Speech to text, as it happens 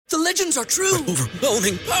The legends are true.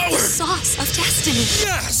 Overwhelming power! Sauce of destiny.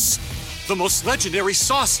 Yes! The most legendary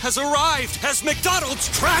sauce has arrived as McDonald's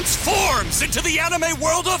transforms into the anime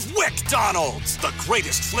world of WickDonald's. The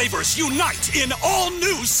greatest flavors unite in all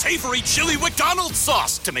new savory chili McDonald's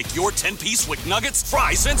sauce to make your 10-piece Wick Nuggets,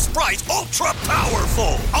 fries, and Sprite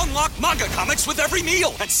ultra-powerful. Unlock manga comics with every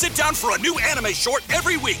meal and sit down for a new anime short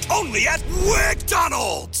every week only at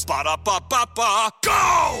WickDonald's. Ba-da-ba-ba-ba,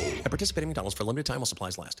 go! At participating McDonald's for a limited time while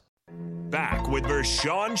supplies last. Back with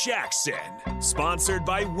Vershawn Jackson, sponsored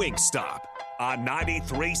by Wingstop on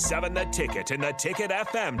 93.7 The Ticket and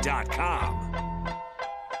theticketfm.com.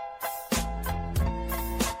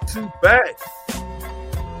 Too bad.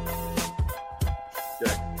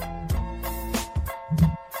 Jack.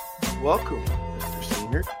 Welcome, Mr.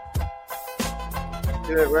 Senior.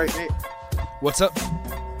 Say that right, Nate. What's up? Did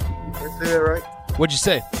I say that right? What'd you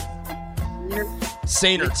say? Senior.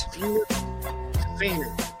 Saying it.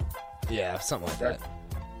 Senior. Yeah, something like that.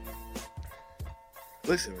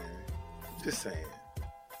 Listen, man. Just saying.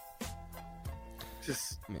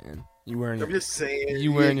 Man, you wearing I'm just saying.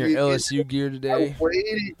 You wearing your LSU gear today? I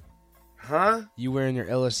waited. Huh? You wearing your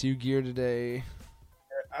LSU gear today?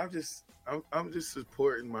 I'm just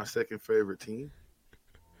supporting my second favorite team.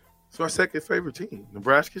 It's my second favorite team.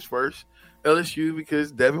 Nebraska's first. LSU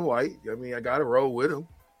because Devin White. I mean, I got to roll with him.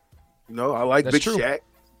 You know, I like That's Big true. Shaq.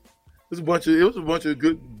 It was a bunch of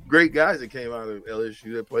great guys that came out of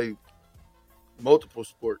LSU that played multiple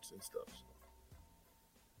sports and stuff.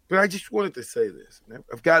 But I just wanted to say this.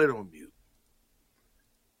 I've got it on mute.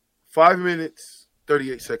 5 minutes,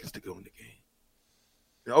 38 seconds to go in the game.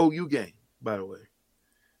 The OU game, by the way.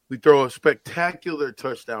 We throw a spectacular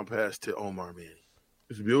touchdown pass to Omar Manning.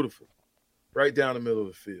 It's beautiful. Right down the middle of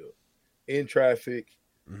the field. In traffic,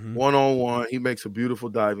 one-on-one. He makes a beautiful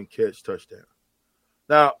diving catch, touchdown.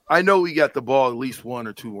 Now, I know we got the ball at least one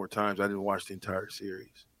or two more times. I didn't watch the entire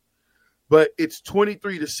series. But it's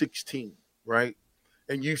 23-16, right?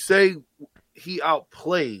 And you say he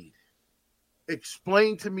outplayed.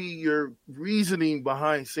 Explain to me your reasoning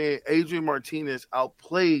behind saying Adrian Martinez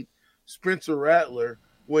outplayed Spencer Rattler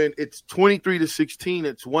when it's 23-16,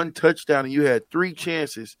 it's one touchdown, and you had three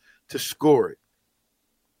chances to score it.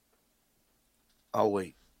 I'll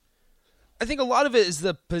wait. I think a lot of it is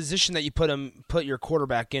the position that you put your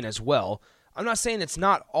quarterback in as well. I'm not saying it's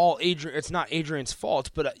not Adrian's fault,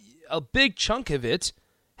 but a big chunk of it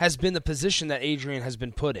has been the position that Adrian has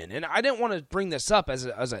been put in. And I didn't want to bring this up as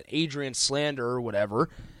an Adrian slander or whatever,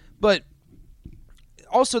 but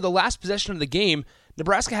also the last possession of the game,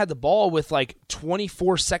 Nebraska had the ball with like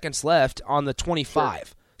 24 seconds left on the 25. Sure.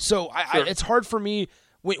 So it's hard for me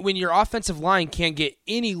when your offensive line can't get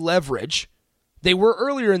any leverage. They were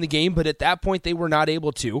earlier in the game, but at that point they were not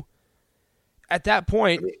able to. At that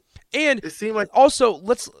point, and it seemed like also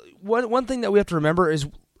one thing that we have to remember is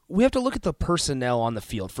we have to look at the personnel on the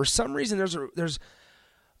field. For some reason,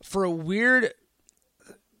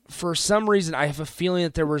 for some reason I have a feeling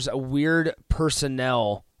that there was a weird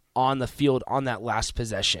personnel on the field on that last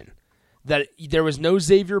possession. That there was no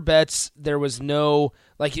Xavier Betts, there was no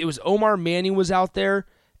it was Omar Manning was out there.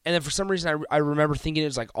 And then for some reason, I remember thinking it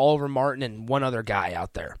was like Oliver Martin and one other guy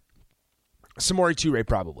out there. Samori Toure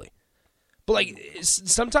probably. But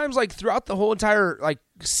sometimes throughout the whole entire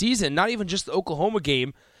season, not even just the Oklahoma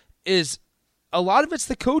game, is a lot of it's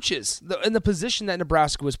the coaches and the position that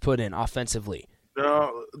Nebraska was put in offensively.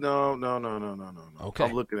 No. Okay.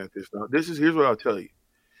 I'm looking at this now. Here's what I'll tell you.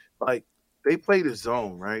 They played a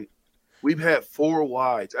zone, right? We've had four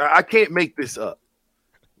wides. I can't make this up.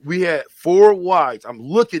 We had four wides. I'm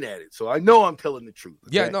looking at it, so I know I'm telling the truth.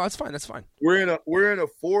 Okay? Yeah, no, that's fine. That's fine. We're in a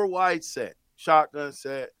four wide set, shotgun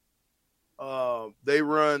set. They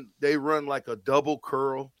run like a double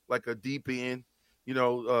curl, like a deep end,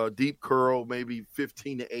 deep curl, maybe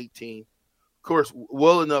 15 to 18. Of course,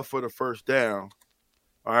 well enough for the first down.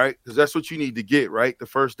 All right, because that's what you need to get, right? The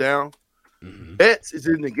first down. Mm-hmm. Betts is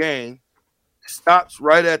in the game, stops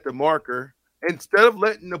right at the marker. Instead of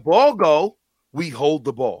letting the ball go, we hold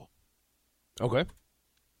the ball. Okay.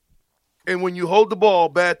 And when you hold the ball,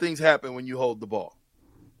 bad things happen when you hold the ball.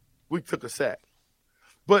 We took a sack.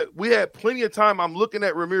 But we had plenty of time. I'm looking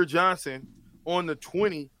at Ramir Johnson on the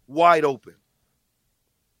 20 wide open.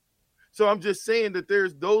 So I'm just saying that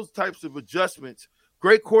there's those types of adjustments.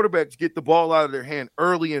 Great quarterbacks get the ball out of their hand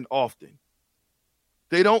early and often.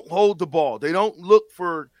 They don't hold the ball. They don't look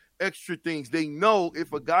for extra things. They know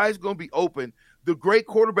if a guy's going to be open, the great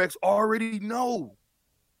quarterbacks already know.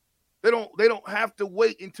 They don't have to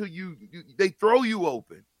wait until they throw you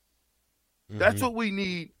open. Mm-hmm. That's what we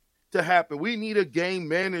need to happen. We need a game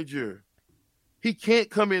manager. He can't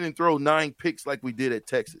come in and throw 9 picks like we did at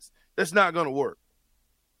Texas. That's not going to work.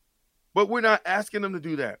 But we're not asking them to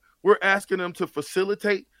do that. We're asking them to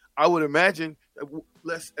facilitate. I would imagine.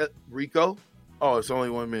 Rico. Oh, it's only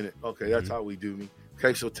 1 minute. Okay, that's how we do me.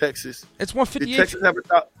 Okay, so Texas. It's 158. Did Texas have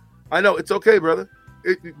I know, it's okay, brother.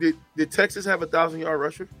 Did Texas have a 1,000-yard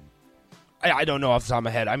rusher? I don't know off the top of my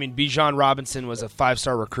head. I mean, Bijan Robinson was a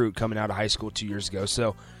 5-star recruit coming out of high school 2 years ago.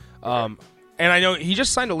 So, and I know he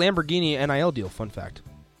just signed a Lamborghini NIL deal. Fun fact.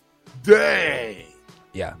 Dang.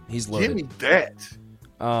 Yeah, he's loaded. Give me that.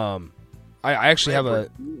 I actually have a.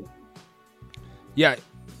 Yeah,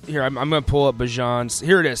 here I'm going to pull up Bijan's.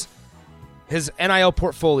 Here it is. His NIL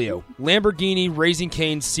portfolio: Lamborghini, Raising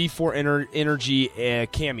Cane's, C4 Energy,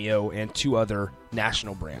 Cameo, and 2 other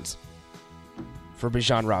national brands. For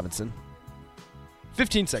Bijan Robinson.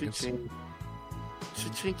 15 seconds. Ching-ching.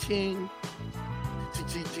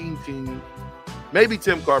 Ching-ching-ching. Maybe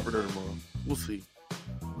Tim Carpenter tomorrow. We'll see.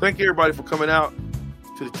 Thank you, everybody, for coming out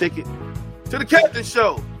to the ticket. To the Captain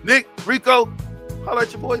Show. Nick, Rico, holla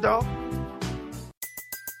at your boy, dog.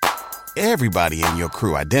 Everybody in your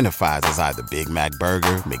crew identifies as either Big Mac Burger,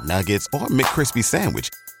 McNuggets, or McCrispy Sandwich.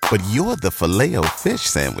 But you're the Filet-O-Fish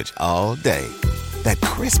Sandwich all day. That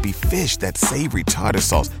crispy fish, that savory tartar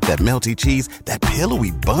sauce, that melty cheese, that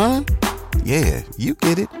pillowy bun. Yeah, you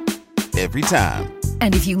get it. Every time.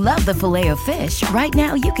 And if you love the Filet-O-Fish, right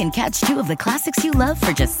now you can catch 2 of the classics you love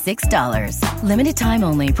for just $6. Limited time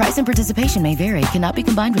only. Price and participation may vary. Cannot be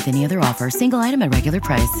combined with any other offer. Single item at regular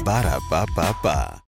price. Ba-da-ba-ba-ba.